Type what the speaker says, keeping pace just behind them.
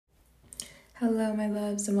Hello, my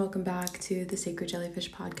loves, and welcome back to the Sacred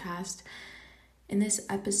Jellyfish podcast. In this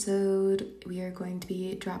episode, we are going to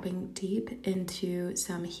be dropping deep into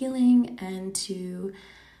some healing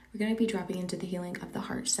we're going to be dropping into the healing of the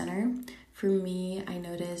heart center. For me, I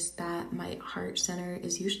noticed that my heart center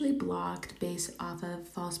is usually blocked based off of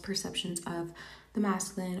false perceptions of the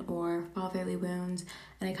masculine or fatherly wounds,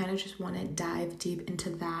 and I kind of just want to dive deep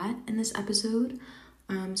into that in this episode.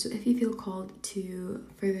 So if you feel called to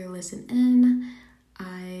further listen in,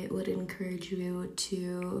 I would encourage you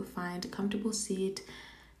to find a comfortable seat,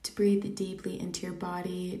 to breathe deeply into your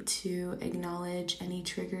body, to acknowledge any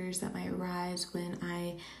triggers that might arise when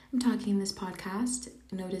I am talking in this podcast,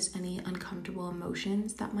 notice any uncomfortable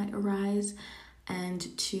emotions that might arise,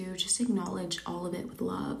 and to just acknowledge all of it with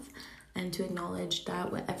love, and to acknowledge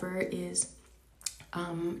that whatever is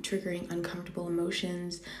triggering uncomfortable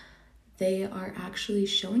emotions, they are actually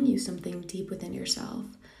showing you something deep within yourself.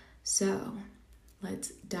 So let's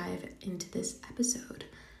dive into this episode.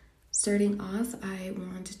 Starting off, I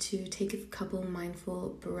want to take a couple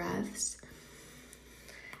mindful breaths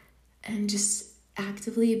and just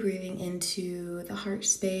actively breathing into the heart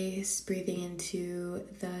space, breathing into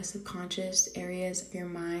the subconscious areas of your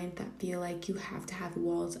mind that feel like you have to have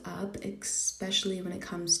walls up, especially when it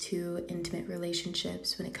comes to intimate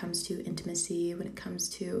relationships, when it comes to intimacy, when it comes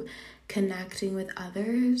to connecting with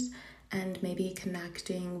others, and maybe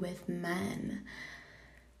connecting with men.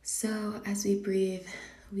 So as we breathe,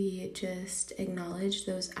 we just acknowledge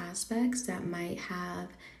those aspects that might have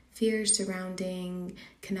fear surrounding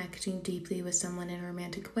connecting deeply with someone in a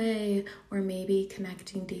romantic way, or maybe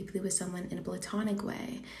connecting deeply with someone in a platonic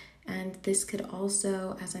way. And this could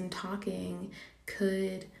also, as I'm talking,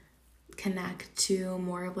 could connect to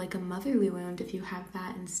more of like a motherly wound if you have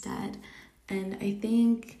that instead. And I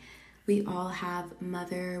think we all have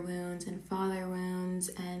mother wounds and father wounds,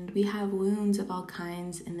 and we have wounds of all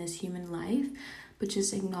kinds in this human life, but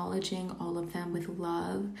just acknowledging all of them with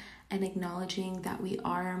love and acknowledging that we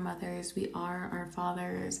are our mothers, we are our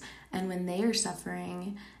fathers, and when they are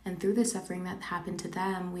suffering, and through the suffering that happened to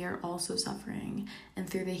them, we are also suffering. And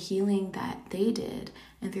through the healing that they did,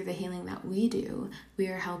 and through the healing that we do, we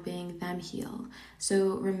are helping them heal.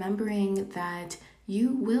 So remembering that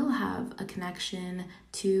you will have a connection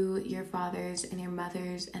to your fathers and your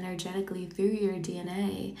mothers energetically through your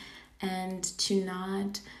DNA, and to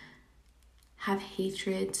not have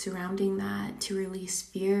hatred surrounding that, to release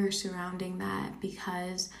fear surrounding that,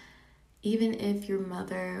 because even if your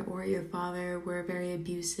mother or your father were very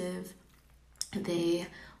abusive, they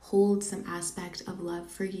hold some aspect of love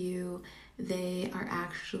for you. They are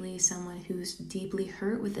actually someone who's deeply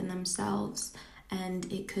hurt within themselves,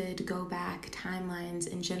 and it could go back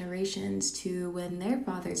timelines and generations to when their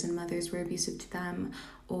fathers and mothers were abusive to them,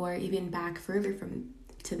 or even back further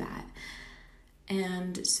to that.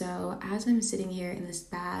 And so as I'm sitting here in this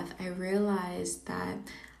bath, I realized that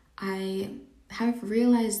I have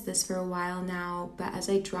realized this for a while now, but as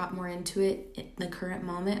I drop more into it in the current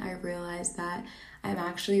moment, I realized that I'm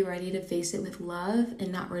actually ready to face it with love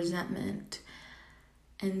and not resentment.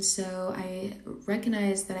 And so I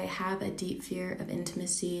recognize that I have a deep fear of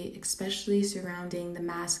intimacy, especially surrounding the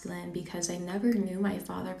masculine, because I never knew my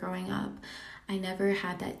father growing up. I never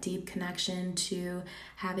had that deep connection to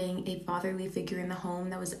having a fatherly figure in the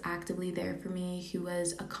home that was actively there for me, who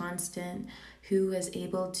was a constant, who was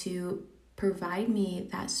able to provide me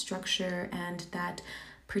that structure and that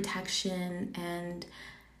protection. And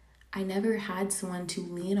I never had someone to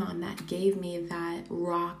lean on that gave me that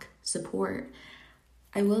rock support.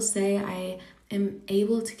 I will say I am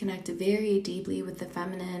able to connect very deeply with the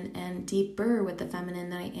feminine and deeper with the feminine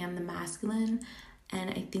than I am the masculine. And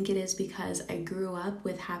I think it is because I grew up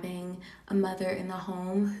with having a mother in the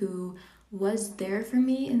home who was there for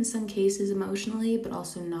me in some cases emotionally, but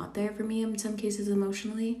also not there for me in some cases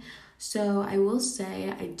emotionally. So I will say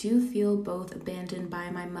I do feel both abandoned by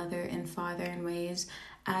my mother and father in ways,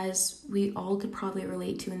 as we all could probably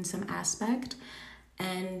relate to in some aspect.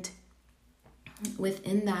 And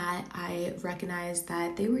within that, I recognized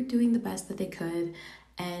that they were doing the best that they could,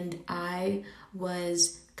 and I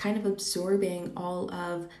was kind of absorbing all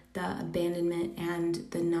of the abandonment and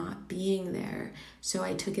the not being there. So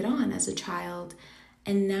I took it on as a child.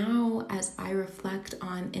 And now, as I reflect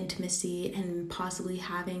on intimacy and possibly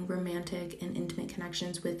having romantic and intimate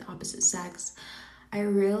connections with opposite sex, I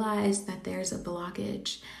realize that there's a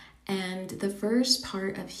blockage. And the first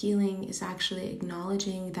part of healing is actually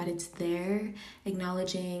acknowledging that it's there,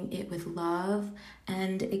 acknowledging it with love,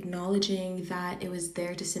 and acknowledging that it was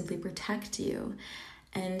there to simply protect you.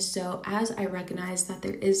 And so as I recognize that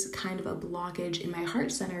there is kind of a blockage in my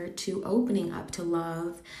heart center to opening up to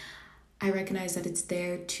love, I recognize that it's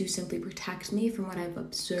there to simply protect me from what I've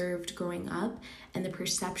observed growing up and the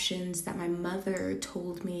perceptions that my mother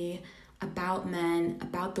told me about men,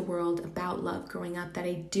 about the world, about love growing up that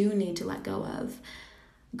I do need to let go of.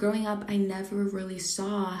 Growing up, I never really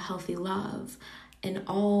saw healthy love. And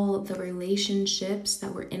all the relationships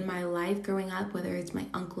that were in my life growing up, whether it's my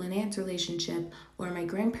uncle and aunt's relationship or my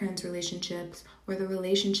grandparents' relationships or the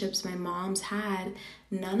relationships my mom's had,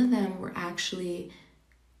 none of them were actually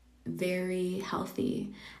very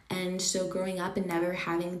healthy. And so growing up and never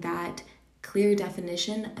having that clear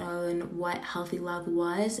definition on what healthy love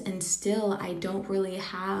was, and still I don't really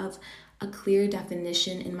have a clear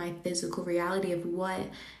definition in my physical reality of what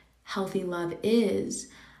healthy love is,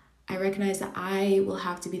 I recognize that I will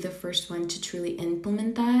have to be the first one to truly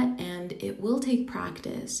implement that, and it will take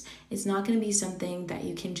practice. It's not going to be something that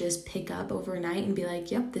you can just pick up overnight and be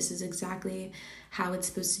like, yep, this is exactly how it's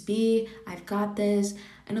supposed to be. I've got this.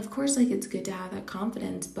 And of course, like, it's good to have that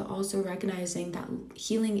confidence, but also recognizing that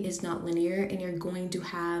healing is not linear, and you're going to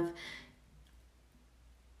have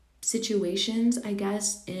situations, I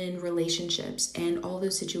guess, in relationships, and all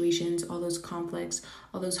those situations, all those conflicts,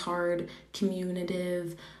 all those hard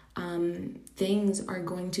communicative things are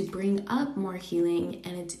going to bring up more healing,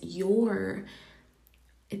 and it's your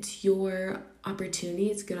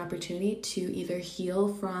opportunity. It's a good opportunity to either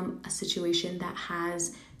heal from a situation that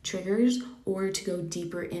has triggers or to go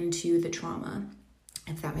deeper into the trauma,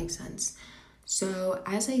 if that makes sense. So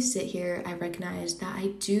as I sit here, I recognize that I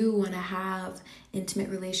do want to have intimate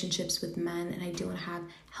relationships with men, and I do want to have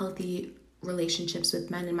healthy relationships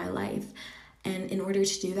with men in my life. And in order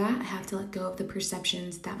to do that, I have to let go of the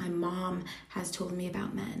perceptions that my mom has told me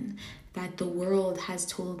about men, that the world has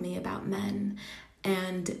told me about men.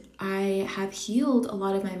 And I have healed a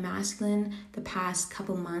lot of my masculine the past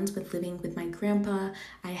couple months with living with my grandpa.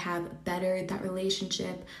 I have bettered that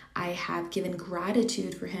relationship. I have given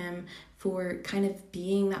gratitude for him for kind of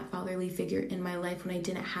being that fatherly figure in my life when I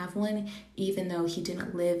didn't have one, even though he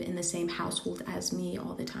didn't live in the same household as me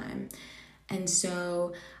all the time. And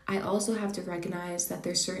so I also have to recognize that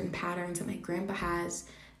there's certain patterns that my grandpa has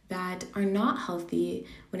that are not healthy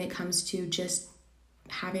when it comes to just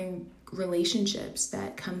having relationships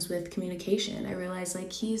that comes with communication. I realize,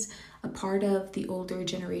 like, he's a part of the older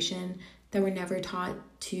generation that were never taught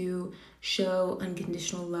to show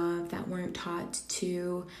unconditional love, that weren't taught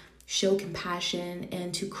to show compassion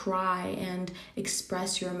and to cry and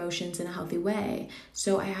express your emotions in a healthy way.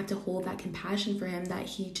 So I have to hold that compassion for him, that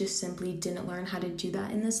he just simply didn't learn how to do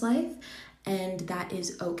that in this life, and that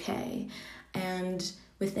is okay. And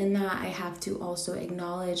within that, I have to also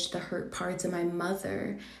acknowledge the hurt parts of my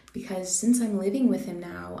mother, because since I'm living with him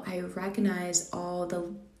now, I recognize all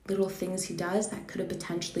the little things he does that could have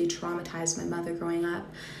potentially traumatized my mother growing up,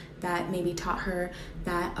 that maybe taught her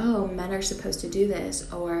that, oh, men are supposed to do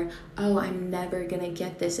this, or, oh, I'm never gonna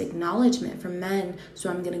get this acknowledgement from men,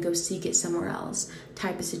 so I'm gonna go seek it somewhere else,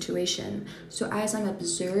 type of situation. So as I'm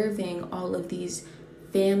observing all of these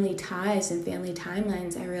family ties and family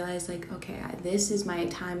timelines, I realized, like, okay, this is my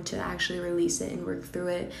time to actually release it and work through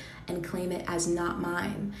it and claim it as not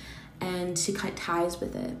mine, and to cut ties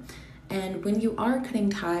with it. And when you are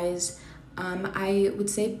cutting ties, I would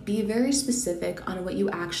say be very specific on what you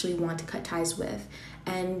actually want to cut ties with.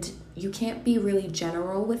 And you can't be really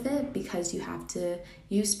general with it, because you have to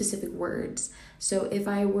use specific words. So if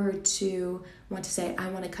I were to want to say, I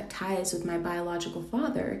want to cut ties with my biological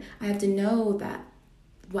father, I have to know that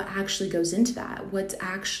what actually goes into that, what's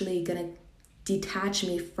actually going to detach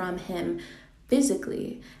me from him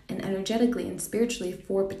physically and energetically and spiritually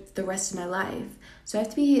for the rest of my life. So I have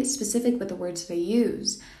to be specific with the words that I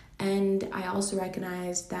use. And I also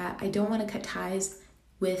recognize that I don't want to cut ties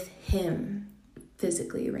with him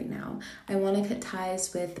physically right now. I want to cut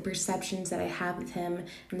ties with the perceptions that I have of him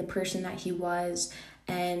and the person that he was,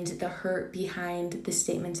 and the hurt behind the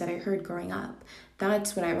statements that I heard growing up.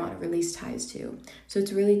 That's what I want to release ties to. So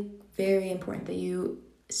it's really very important that you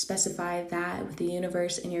specify that with the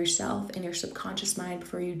universe and yourself and your subconscious mind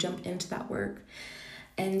before you jump into that work.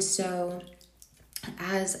 And so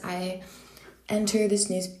as I enter this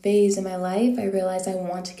new phase in my life, I realize I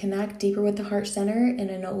want to connect deeper with the heart center, and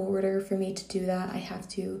in order for me to do that, I have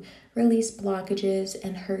to release blockages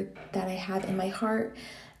and hurt that I have in my heart,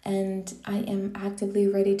 and I am actively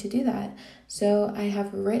ready to do that. So I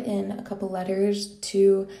have written a couple letters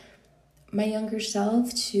to my younger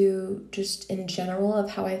self, to just in general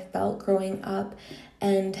of how I felt growing up,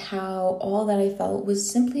 and how all that I felt was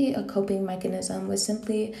simply a coping mechanism, was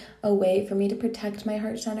simply a way for me to protect my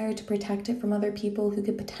heart center, to protect it from other people who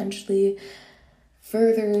could potentially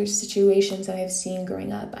further situations that I've seen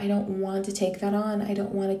growing up. I don't want to take that on. I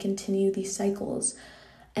don't want to continue these cycles.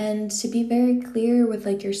 And to be very clear with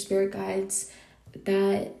like your spirit guides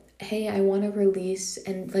that, hey, I want to release,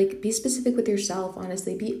 and like be specific with yourself,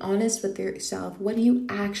 honestly. Be honest with yourself. What do you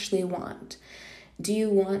actually want? Do you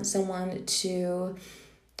want someone to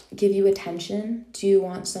give you attention? Do you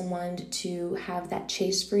want someone to have that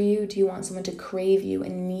chase for you? Do you want someone to crave you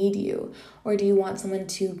and need you? Or do you want someone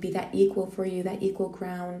to be that equal for you, that equal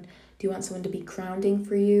ground? Do you want someone to be grounding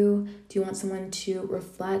for you? Do you want someone to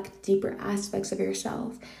reflect deeper aspects of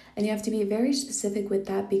yourself? And you have to be very specific with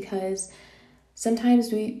that, because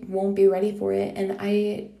sometimes we won't be ready for it. And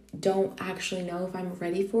I don't actually know if I'm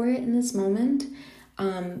ready for it in this moment.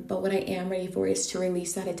 But what I am ready for is to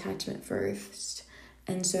release that attachment first.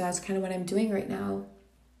 And so that's kind of what I'm doing right now.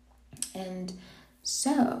 And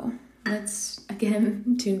so let's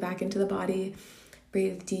again tune back into the body.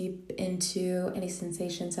 Breathe deep into any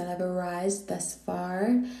sensations that have arisen thus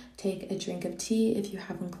far. Take a drink of tea if you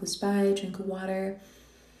have one close by, a drink of water.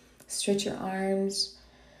 Stretch your arms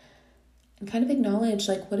and kind of acknowledge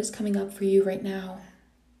like what is coming up for you right now.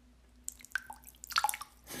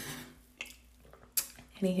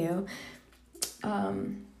 Anywho,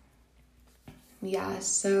 yeah,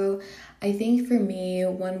 so I think for me,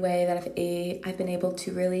 one way that I've been able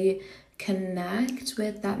to really connect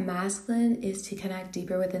with that masculine is to connect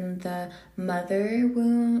deeper within the mother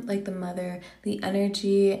womb, like the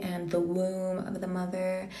energy and the womb of the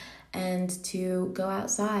mother, and to go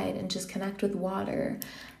outside and just connect with water,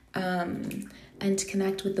 and to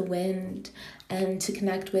connect with the wind, and to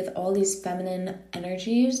connect with all these feminine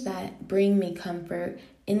energies that bring me comfort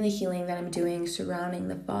in the healing that I'm doing surrounding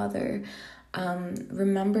the Father.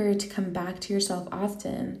 Remember to come back to yourself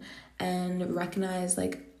often and recognize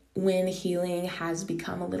like when healing has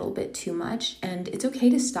become a little bit too much, and it's okay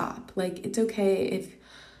to stop. Like, it's okay if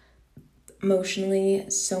emotionally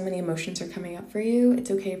so many emotions are coming up for you.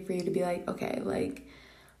 It's okay for you to be like, okay, like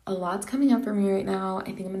a lot's coming up for me right now.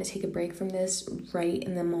 I think I'm gonna take a break from this right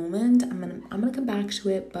in the moment. I'm gonna come back to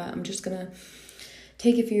it, but I'm just gonna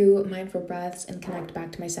take a few mindful breaths and connect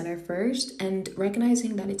back to my center first, and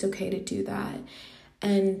recognizing that it's okay to do that.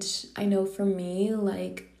 And I know for me,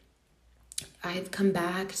 like, I've come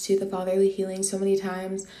back to the fatherly healing so many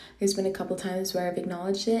times. There's been a couple times where I've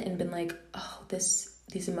acknowledged it and been like, oh, these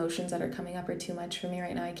emotions that are coming up are too much for me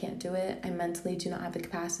right now. I can't do it. I mentally do not have the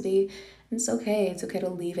capacity. And it's okay. It's okay to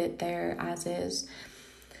leave it there as is.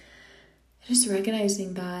 Just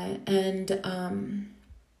recognizing that, and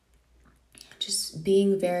just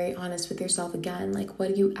being very honest with yourself again. Like, what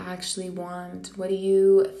do you actually want? What do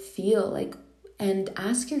you feel like? And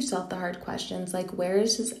ask yourself the hard questions, like, where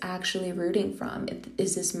is this actually rooting from?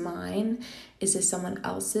 Is this mine? Is this someone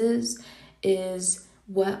else's? Is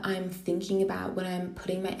what I'm thinking about, what I'm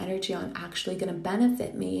putting my energy on, actually going to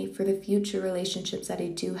benefit me for the future relationships that I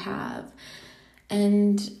do have?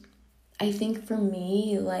 And I think for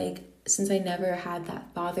me, like, since I never had that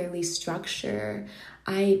fatherly structure,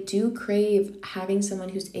 I do crave having someone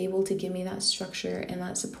who's able to give me that structure and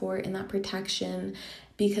that support and that protection,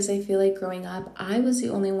 because I feel like growing up, I was the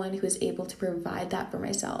only one who was able to provide that for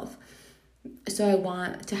myself. So I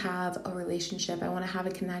want to have a relationship. I want to have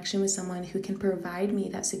a connection with someone who can provide me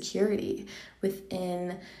that security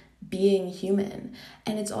within being human.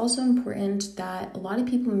 And it's also important that a lot of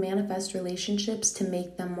people manifest relationships to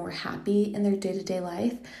make them more happy in their day-to-day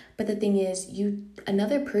life. But the thing is,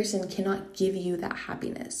 another person cannot give you that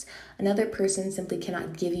happiness. Another person simply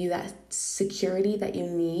cannot give you that security that you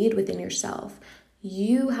need within yourself.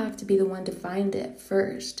 You have to be the one to find it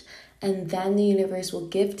first. And then the universe will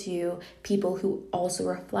give to you people who also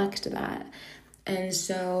reflect that. And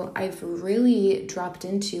so I've really dropped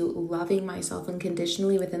into loving myself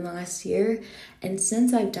unconditionally within the last year. And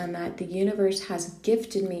since I've done that, the universe has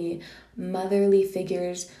gifted me motherly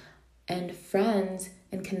figures and friends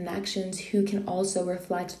and connections who can also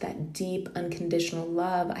reflect that deep, unconditional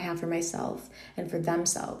love I have for myself and for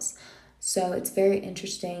themselves. So it's very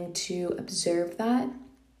interesting to observe that.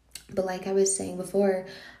 But like I was saying before,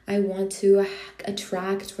 I want to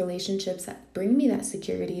attract relationships that bring me that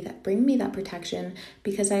security, that bring me that protection,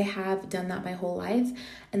 because I have done that my whole life.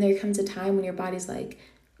 And there comes a time when your body's like,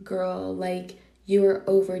 girl, like, you are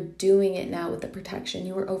overdoing it now with the protection.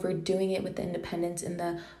 You are overdoing it with the independence and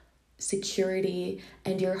the security,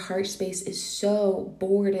 and your heart space is so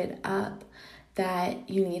boarded up that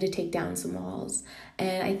you need to take down some walls.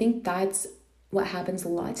 And I think that's what happens a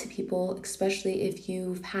lot to people, especially if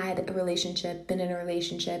you've had a relationship, been in a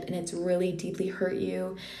relationship, and it's really deeply hurt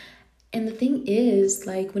you. And the thing is,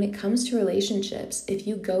 like, when it comes to relationships, if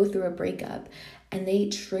you go through a breakup and they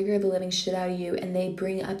trigger the living shit out of you and they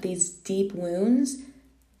bring up these deep wounds,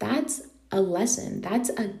 that's a lesson. That's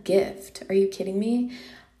a gift. Are you kidding me?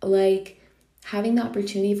 Like, having the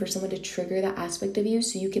opportunity for someone to trigger that aspect of you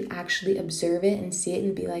so you can actually observe it and see it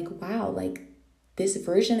and be like, wow, like, this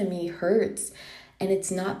version of me hurts. And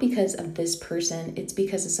it's not because of this person, it's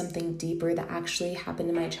because of something deeper that actually happened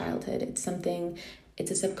in my childhood. It's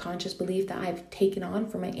a subconscious belief that I've taken on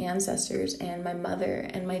from my ancestors and my mother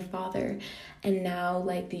and my father. And now,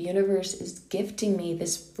 like, the universe is gifting me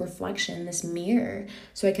this reflection, this mirror,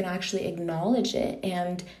 so I can actually acknowledge it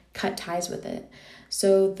and cut ties with it.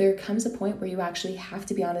 So there comes a point where you actually have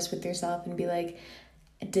to be honest with yourself and be like,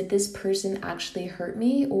 did this person actually hurt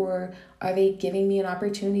me, or are they giving me an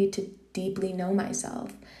opportunity to deeply know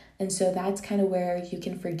myself? And so that's kind of where you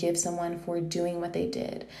can forgive someone for doing what they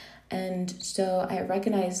did. And so I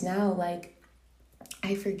recognize now, like,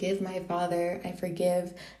 I forgive my father. I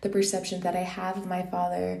forgive the perception that I have of my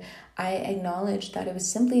father. I acknowledge that it was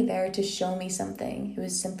simply there to show me something. It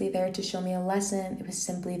was simply there to show me a lesson. It was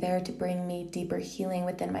simply there to bring me deeper healing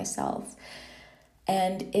within myself.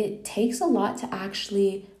 And it takes a lot to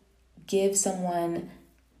actually give someone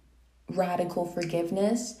radical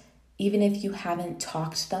forgiveness, even if you haven't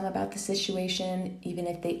talked to them about the situation, even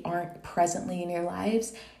if they aren't presently in your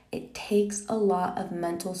lives. It takes a lot of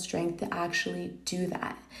mental strength to actually do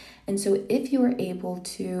that. And so if you are able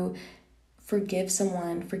to forgive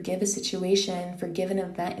someone, forgive a situation, forgive an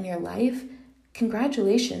event in your life,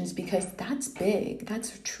 congratulations, because that's big.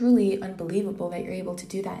 That's truly unbelievable that you're able to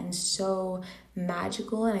do that, and so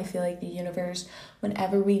magical. And I feel like the universe,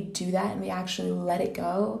 whenever we do that and we actually let it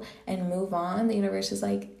go and move on, the universe is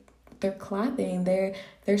like, they're clapping, they're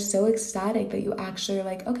so ecstatic that you actually are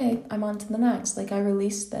like, okay, I'm on to the next. Like, I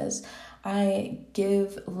released this, I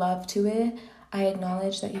give love to it, I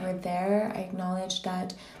acknowledge that you were there, I acknowledge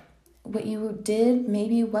that what you did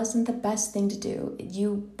maybe wasn't the best thing to do,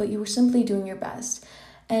 but you were simply doing your best.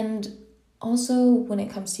 And also, when it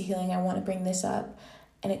comes to healing, I want to bring this up,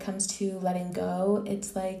 and it comes to letting go,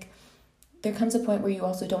 it's like there comes a point where you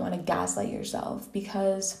also don't want to gaslight yourself,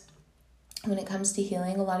 because when it comes to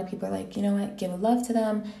healing, a lot of people are like, you know what, give love to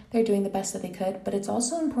them, they're doing the best that they could. But it's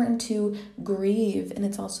also important to grieve, and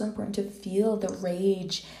it's also important to feel the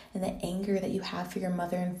rage and the anger that you have for your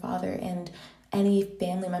mother and father and any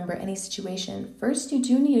family member, any situation. First, you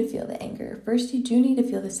do need to feel the anger. First, you do need to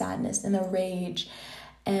feel the sadness and the rage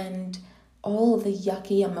and all of the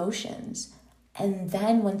yucky emotions. And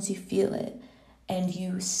then once you feel it and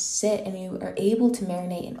you sit and you are able to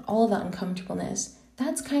marinate in all of that uncomfortableness,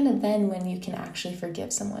 that's kind of then when you can actually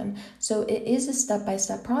forgive someone. So it is a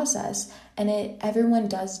step-by-step process, and everyone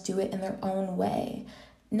does do it in their own way.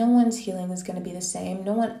 No one's healing is going to be the same.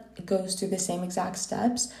 No one goes through the same exact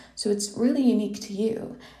steps. So it's really unique to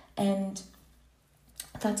you. And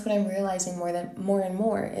that's what I'm realizing more and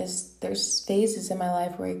more is there's phases in my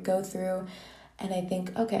life where I go through and I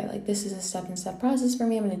think, okay, like, this is a step-in-step process for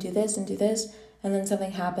me. I'm going to do this and do this. And then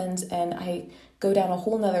something happens and I go down a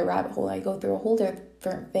whole nother rabbit hole. I go through a whole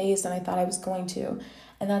different phase than I thought I was going to.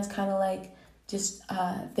 And that's kind of like just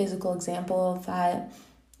a physical example of that,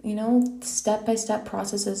 you know, step-by-step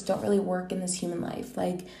processes don't really work in this human life.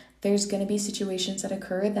 Like, there's going to be situations that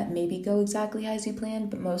occur that maybe go exactly as you planned,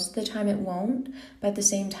 but most of the time it won't. But at the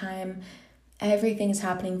same time, everything is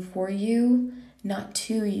happening for you, not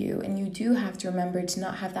to you. And you do have to remember to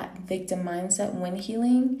not have that victim mindset when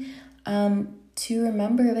healing, to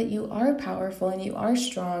remember that you are powerful and you are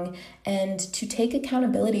strong, and to take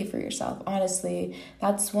accountability for yourself. Honestly,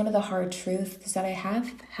 that's one of the hard truths that I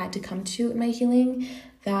have had to come to in my healing,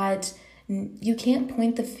 that you can't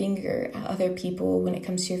point the finger at other people when it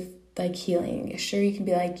comes to your healing. Sure, you can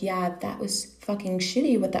be like, yeah, that was fucking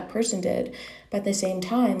shitty what that person did, but at the same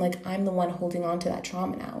time, like, I'm the one holding on to that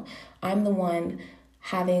trauma now. I'm the one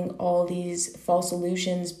having all these false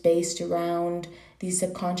illusions based around these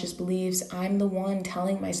subconscious beliefs. I'm the one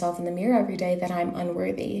telling myself in the mirror every day that I'm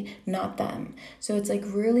unworthy, not them. So it's like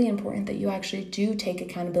really important that you actually do take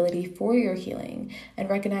accountability for your healing and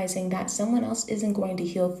recognizing that someone else isn't going to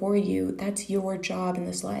heal for you. That's your job in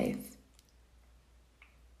this life.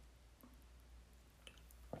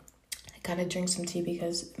 I gotta drink some tea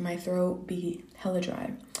because my throat be hella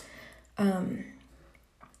dry.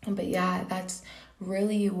 But yeah, that's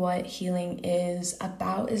really what healing is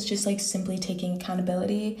about, is just like simply taking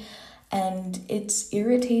accountability. And it's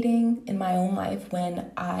irritating in my own life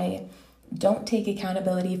when I don't take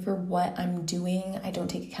accountability for what I'm doing. I don't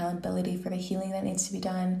take accountability for the healing that needs to be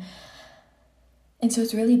done. And so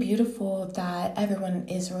it's really beautiful that everyone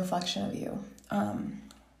is a reflection of you.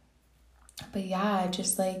 But yeah,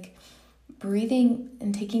 just like breathing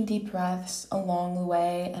and taking deep breaths along the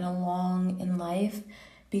way and along in life,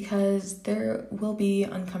 because there will be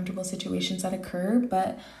uncomfortable situations that occur,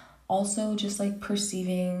 but also just like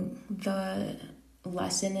perceiving the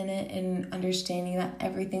lesson in it and understanding that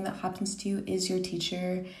everything that happens to you is your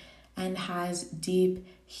teacher and has deep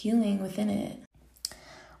healing within it.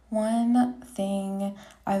 One thing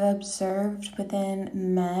I've observed within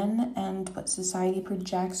men and what society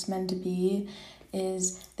projects men to be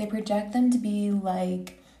is they project them to be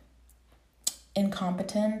like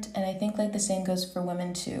incompetent, and I think like the same goes for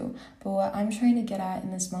women too. But what I'm trying to get at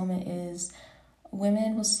in this moment is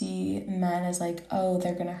women will see men as like, oh,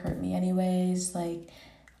 they're gonna hurt me anyways, like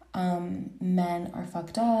men are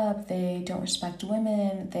fucked up, they don't respect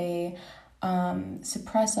women, they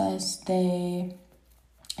suppress us, they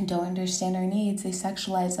don't understand our needs, they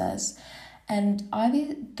sexualize us. And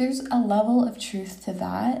there's a level of truth to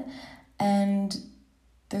that, and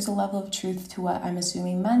there's a level of truth to what I'm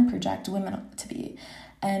assuming men project women to be.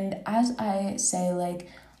 And as I say, like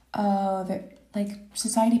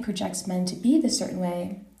society projects men to be this certain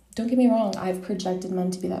way, don't get me wrong, I've projected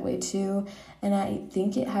men to be that way too, and I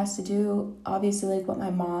think it has to do, obviously, like what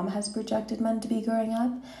my mom has projected men to be growing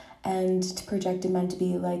up, and projected men to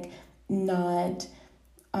be like not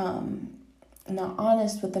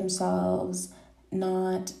honest with themselves,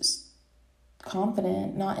 not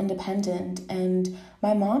confident, not independent. And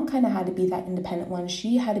my mom kind of had to be that independent one.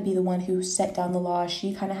 She had to be the one who set down the law.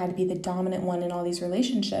 She kind of had to be the dominant one in all these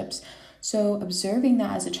relationships. So observing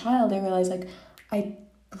that as a child, I realized like I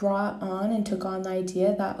brought on and took on the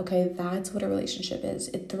idea that, okay, that's what a relationship is.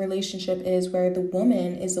 The relationship is where the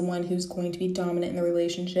woman is the one who's going to be dominant in the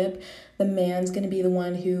relationship. The man's going to be the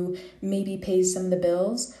one who maybe pays some of the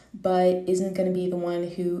bills, but isn't going to be the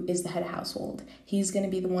one who is the head of household. He's going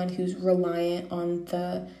to be the one who's reliant on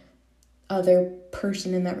the other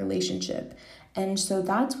person in that relationship. And so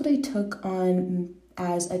that's what I took on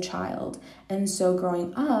as a child. And so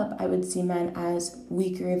growing up, I would see men as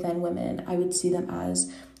weaker than women. I would see them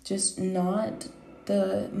as just not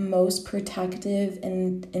the most protective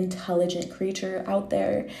and intelligent creature out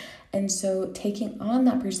there. And so taking on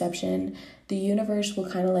that perception, the universe will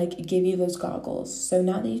kind of like give you those goggles. So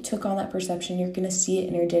now that you took on that perception, you're going to see it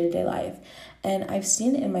in your day-to-day life. And I've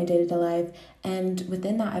seen it in my day-to-day life. And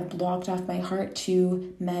within that, I've blocked off my heart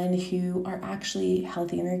to men who are actually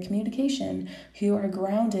healthy in their communication, who are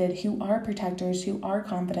grounded, who are protectors, who are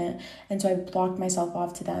confident. And so I've blocked myself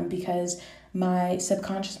off to them because my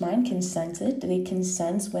subconscious mind can sense it. They can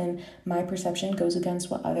sense when my perception goes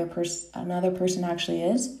against what another person actually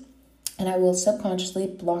is. And I will subconsciously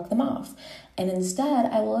block them off. And instead,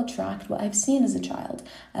 I will attract what I've seen as a child.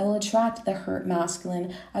 I will attract the hurt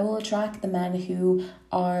masculine. I will attract the men who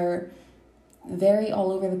are very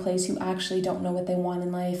all over the place, who actually don't know what they want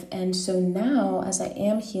in life. And so now, as I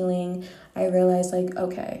am healing, I realize like,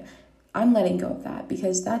 okay, I'm letting go of that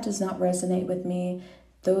because that does not resonate with me.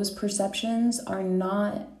 Those perceptions are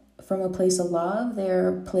not from a place of love. They're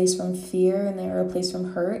a place from fear, and they're a place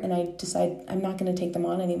from hurt. And I decide I'm not going to take them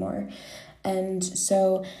on anymore. And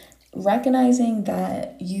so recognizing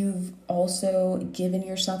that you've also given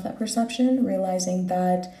yourself that perception, realizing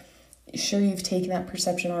that sure, you've taken that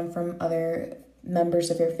perception on from other members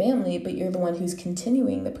of your family, but you're the one who's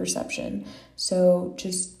continuing the perception. So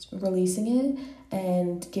just releasing it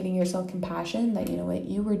and giving yourself compassion that, you know what,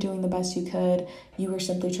 you were doing the best you could. You were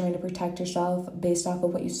simply trying to protect yourself based off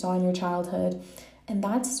of what you saw in your childhood. And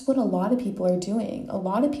that's what a lot of people are doing. A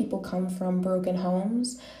lot of people come from broken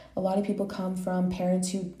homes. A lot of people come from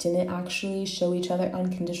parents who didn't actually show each other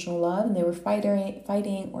unconditional love, and they were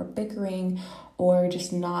fighting or bickering or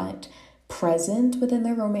just not present within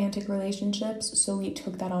their romantic relationships. So we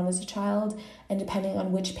took that on as a child, and depending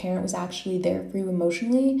on which parent was actually there for you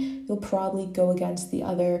emotionally, you'll probably go against the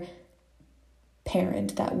other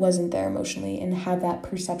parent that wasn't there emotionally and have that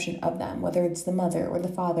perception of them, whether it's the mother or the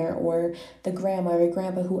father or the grandma or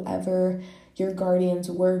grandpa, whoever your guardians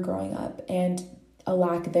were growing up, and a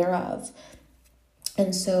lack thereof.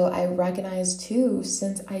 And so I recognized too,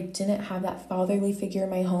 since I didn't have that fatherly figure in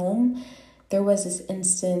my home, there was this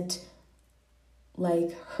instant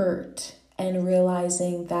like hurt and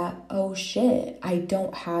realizing that, oh shit, I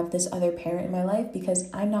don't have this other parent in my life because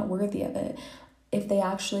I'm not worthy of it. If they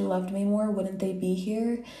actually loved me more, wouldn't they be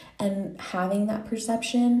here? And having that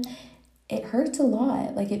perception, it hurts a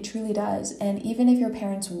lot. Like it truly does. And even if your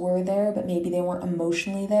parents were there, but maybe they weren't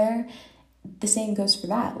emotionally there, the same goes for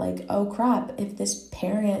that. Like, oh crap, if this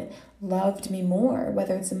parent loved me more,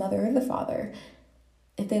 whether it's the mother or the father,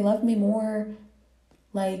 if they loved me more,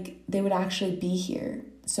 like they would actually be here.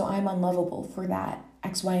 So I'm unlovable for that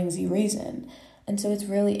X, Y, and Z reason. And so it's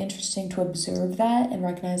really interesting to observe that and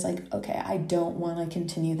recognize like, okay, I don't want to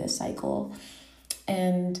continue this cycle.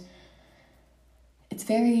 And it's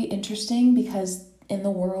very interesting because in the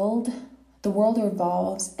world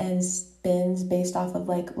revolves and spins based off of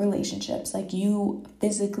like relationships. Like you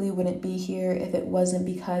physically wouldn't be here if it wasn't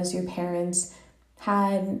because your parents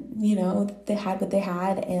had, they had what they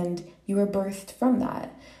had and you were birthed from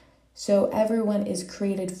that. So everyone is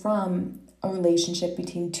created from a relationship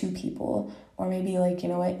between two people, or maybe like,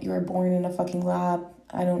 you were born in a fucking lab.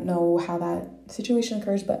 I don't know how that situation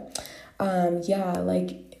occurs, but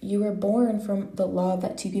like you were born from the love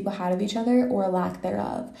that two people had of each other or lack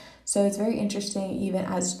thereof. So it's very interesting, even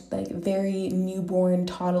as like very newborn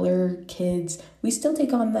toddler kids, we still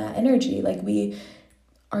take on that energy. Like we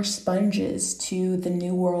are sponges to the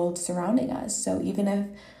new world surrounding us. So even if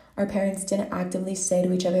our parents didn't actively say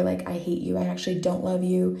to each other, like, I hate you, I actually don't love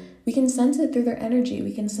you, we can sense it through their energy.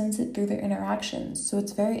 We can sense it through their interactions. So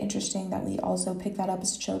it's very interesting that we also pick that up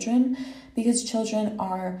as children, because children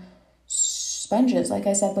are sponges, like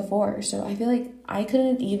I said before. So I feel like I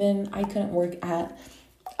couldn't work at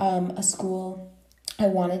a school. I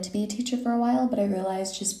wanted to be a teacher for a while, but I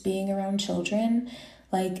realized just being around children,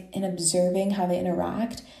 like, and observing how they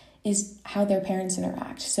interact is how their parents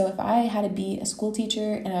interact. So if I had to be a school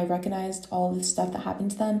teacher and I recognized all of the stuff that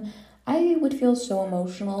happened to them, I would feel so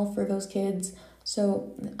emotional for those kids.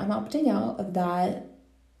 So I'm opting out of that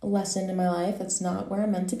lesson in my life. That's not where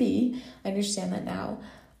I'm meant to be. I understand that now,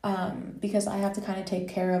 because I have to kind of take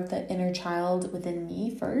care of the inner child within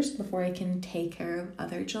me first before I can take care of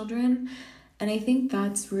other children. And I think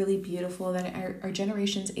that's really beautiful that our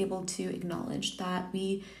generation's able to acknowledge that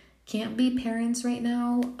we can't be parents right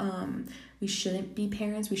now. We shouldn't be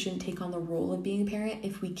parents. We shouldn't take on the role of being a parent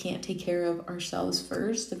if we can't take care of ourselves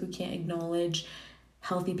first, if we can't acknowledge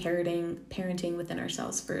healthy parenting within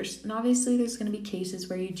ourselves first. And obviously there's going to be cases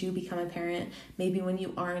where you do become a parent, maybe when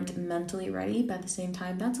you aren't mentally ready, but at the same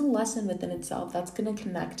time, that's a lesson within itself. That's going to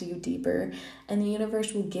connect you deeper, and the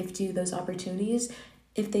universe will gift you those opportunities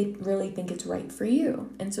if they really think it's right for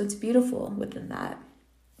you. And so it's beautiful within that.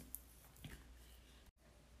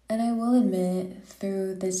 And I will admit,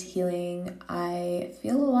 through this healing, I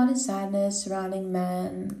feel a lot of sadness surrounding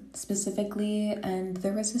men specifically. And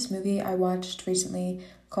there was this movie I watched recently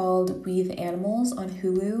called We the Animals on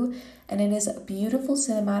Hulu. And it is a beautiful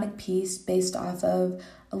cinematic piece based off of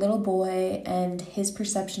a little boy and his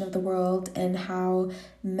perception of the world and how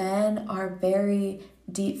men are very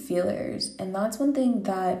deep feelers. And that's one thing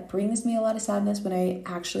that brings me a lot of sadness when I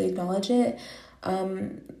actually acknowledge it.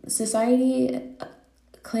 Society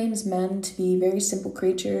claims men to be very simple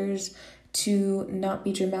creatures, to not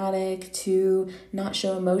be dramatic, to not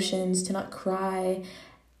show emotions, to not cry,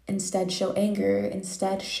 instead show anger,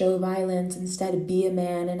 instead show violence, instead be a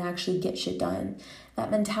man and actually get shit done.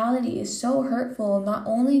 That mentality is so hurtful, not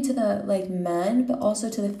only to the men, but also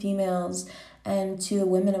to the females and to the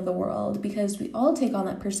women of the world, because we all take on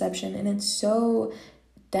that perception, and it's so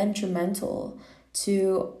detrimental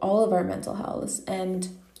to all of our mental health. And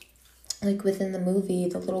within the movie,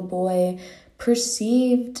 the little boy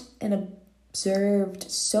perceived and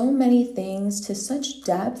observed so many things to such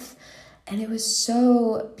depth, and it was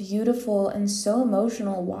so beautiful and so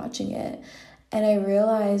emotional watching it. And I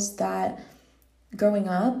realized that growing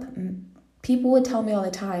up, people would tell me all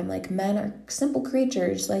the time, men are simple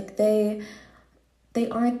creatures, they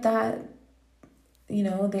aren't that,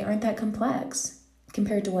 they aren't that complex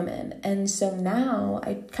compared to women. And so now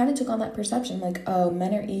I kind of took on that perception, oh,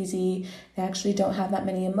 men are easy, they actually don't have that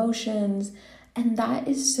many emotions. And that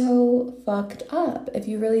is so fucked up if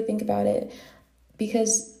you really think about it,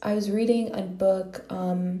 because I was reading a book,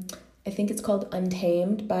 I think it's called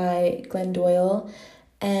Untamed by Glennon Doyle,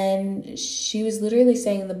 and she was literally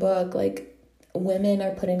saying in the book, women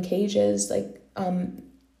are put in cages,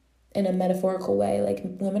 in a metaphorical way,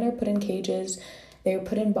 women are put in cages, they're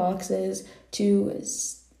put in boxes to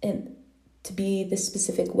be this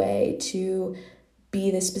specific way, to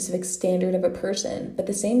be this specific standard of a person. But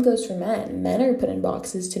the same goes for men. Men are put in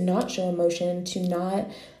boxes to not show emotion, to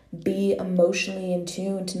not be emotionally in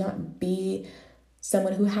tune, to not be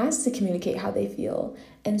someone who has to communicate how they feel.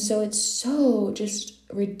 And so it's so just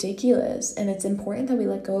ridiculous. And it's important that we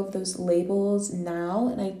let go of those labels now.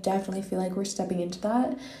 And I definitely feel like we're stepping into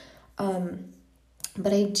that.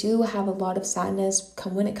 But I do have a lot of sadness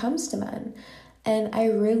when it comes to men. And I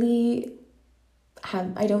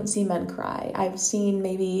don't see men cry. I've seen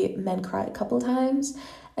maybe men cry a couple times.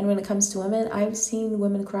 And when it comes to women, I've seen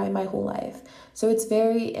women cry my whole life. So it's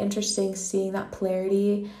very interesting seeing that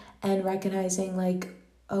polarity and recognizing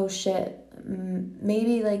oh shit,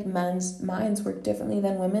 maybe like men's minds work differently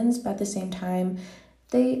than women's, but at the same time,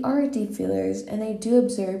 they are deep feelers and they do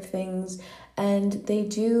observe things and they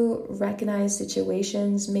do recognize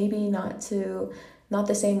situations, maybe not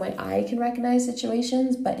the same way I can recognize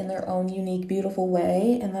situations, but in their own unique, beautiful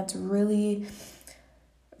way. And that's really,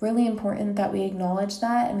 really important that we acknowledge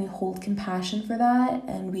that and we hold compassion for that,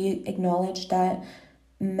 and we acknowledge that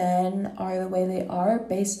men are the way they are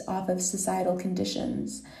based off of societal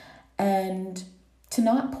conditions, and to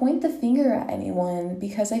not point the finger at anyone,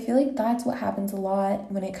 because I feel like that's what happens a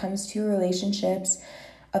lot when it comes to relationships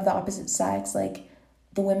of the opposite sex. Like,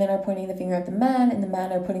 the women are pointing the finger at the men and the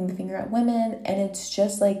men are putting the finger at women, and it's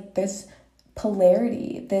just like this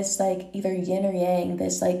polarity, this like either yin or yang,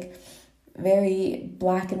 this like very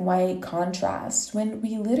black and white contrast, when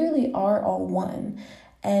we literally are all one.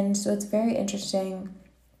 And so it's very interesting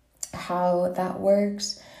how that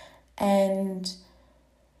works. And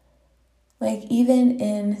like, even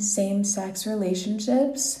in same-sex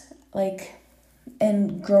relationships, like,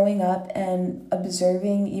 and growing up and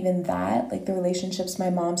observing even that, like the relationships my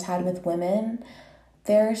mom's had with women,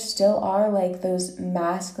 there still are like those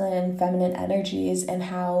masculine and feminine energies, and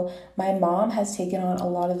how my mom has taken on a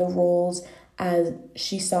lot of the roles as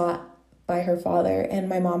she saw by her father, and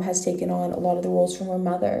my mom has taken on a lot of the roles from her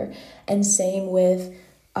mother. And same with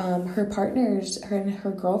her partners, her and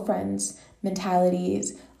her girlfriends'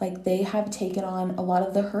 mentalities. Like, they have taken on a lot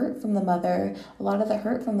of the hurt from the mother, a lot of the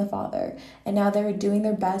hurt from the father, and now they're doing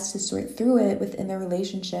their best to sort through it within their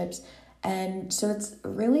relationships. And so it's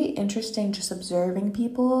really interesting just observing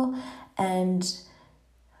people and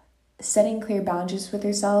setting clear boundaries with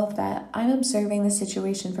yourself, that I'm observing the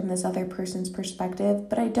situation from this other person's perspective,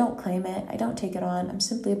 but I don't claim it, I don't take it on, I'm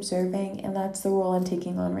simply observing, and that's the role I'm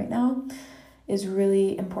taking on right now. Is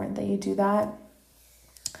really important that you do that.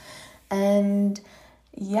 And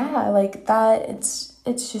yeah, like that, it's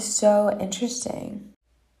just so interesting.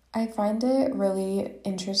 I find it really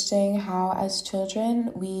interesting how as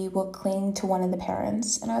children we will cling to one of the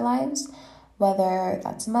parents in our lives, whether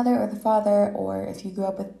that's the mother or the father, or if you grew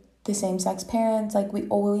up with the same-sex parents, like we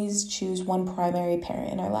always choose one primary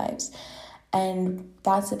parent in our lives. And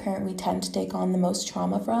that's the parent we tend to take on the most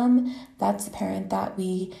trauma from. That's the parent that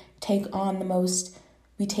we take on the most,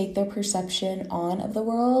 we take their perception on of the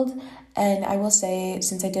world. And I will say,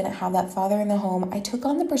 since I didn't have that father in the home, I took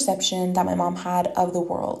on the perception that my mom had of the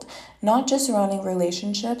world, not just surrounding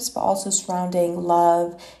relationships, but also surrounding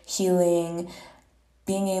love, healing,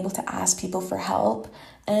 being able to ask people for help.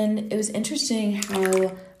 And it was interesting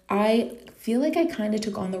how I feel like I kind of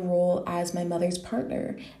took on the role as my mother's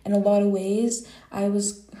partner. In a lot of ways, I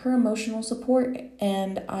was her emotional support,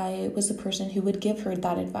 and I was the person who would give her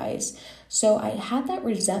that advice. So I had that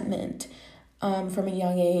resentment from a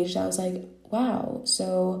young age. I was like, wow,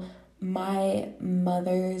 so my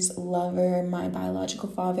mother's lover, my biological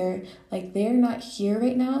father, like they're not here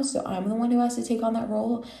right now, so I'm the one who has to take on that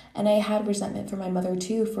role. And I had resentment for my mother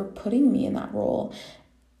too for putting me in that role.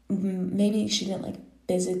 Maybe she didn't like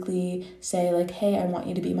physically say like, hey, I want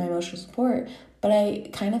you to be my emotional support, but I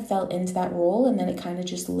kind of fell into that role, and then it kind of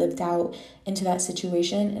just lived out into that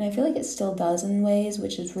situation. And I feel like it still does in ways,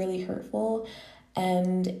 which is really hurtful.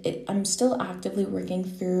 And I'm still actively working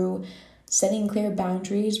through setting clear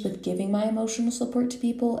boundaries with giving my emotional support to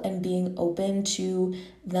people, and being open to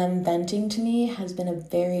them venting to me has been a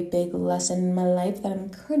very big lesson in my life that I'm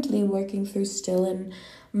currently working through still, and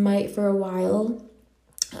might for a while.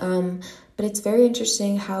 But it's very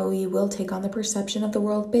interesting how we will take on the perception of the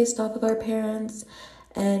world based off of our parents.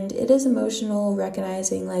 And it is emotional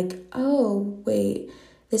recognizing like, oh, wait,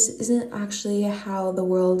 this isn't actually how the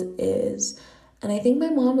world is. And I think my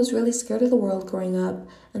mom was really scared of the world growing up.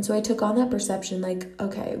 And so I took on that perception like,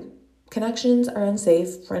 okay, connections are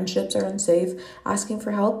unsafe, friendships are unsafe, asking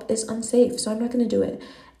for help is unsafe, so I'm not going to do it.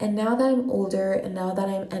 And now that I'm older, and now that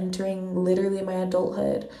I'm entering literally my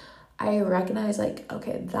adulthood, I recognize like,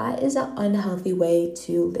 okay, that is an unhealthy way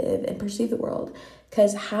to live and perceive the world.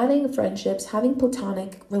 Because having friendships, having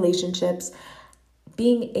platonic relationships,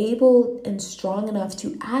 being able and strong enough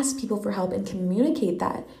to ask people for help and communicate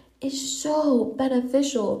that is so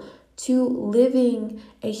beneficial to living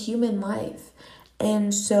a human life.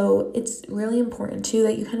 And so it's really important too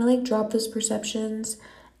that you kind of like drop those perceptions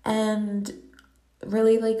and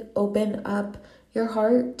really like open up your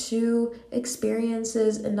heart to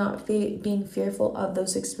experiences, and not being fearful of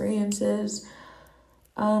those experiences.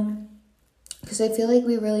 Because I feel like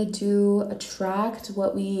we really do attract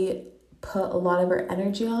what we put a lot of our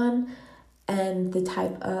energy on, and the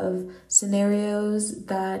type of scenarios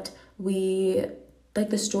that we, like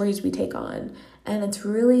the stories we take on. And it's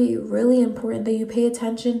really, really important that you pay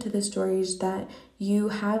attention to the stories that you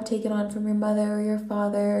have taken on from your mother or your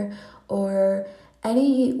father or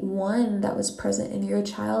anyone that was present in your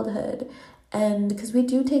childhood. And because we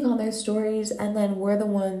do take on their stories, and then we're the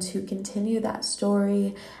ones who continue that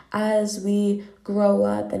story as we grow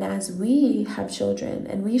up and as we have children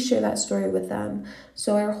and we share that story with them.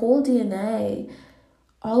 So our whole DNA,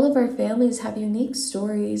 all of our families have unique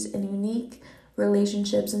stories and unique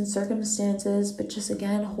relationships and circumstances, but just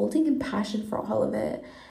again, holding compassion for all of it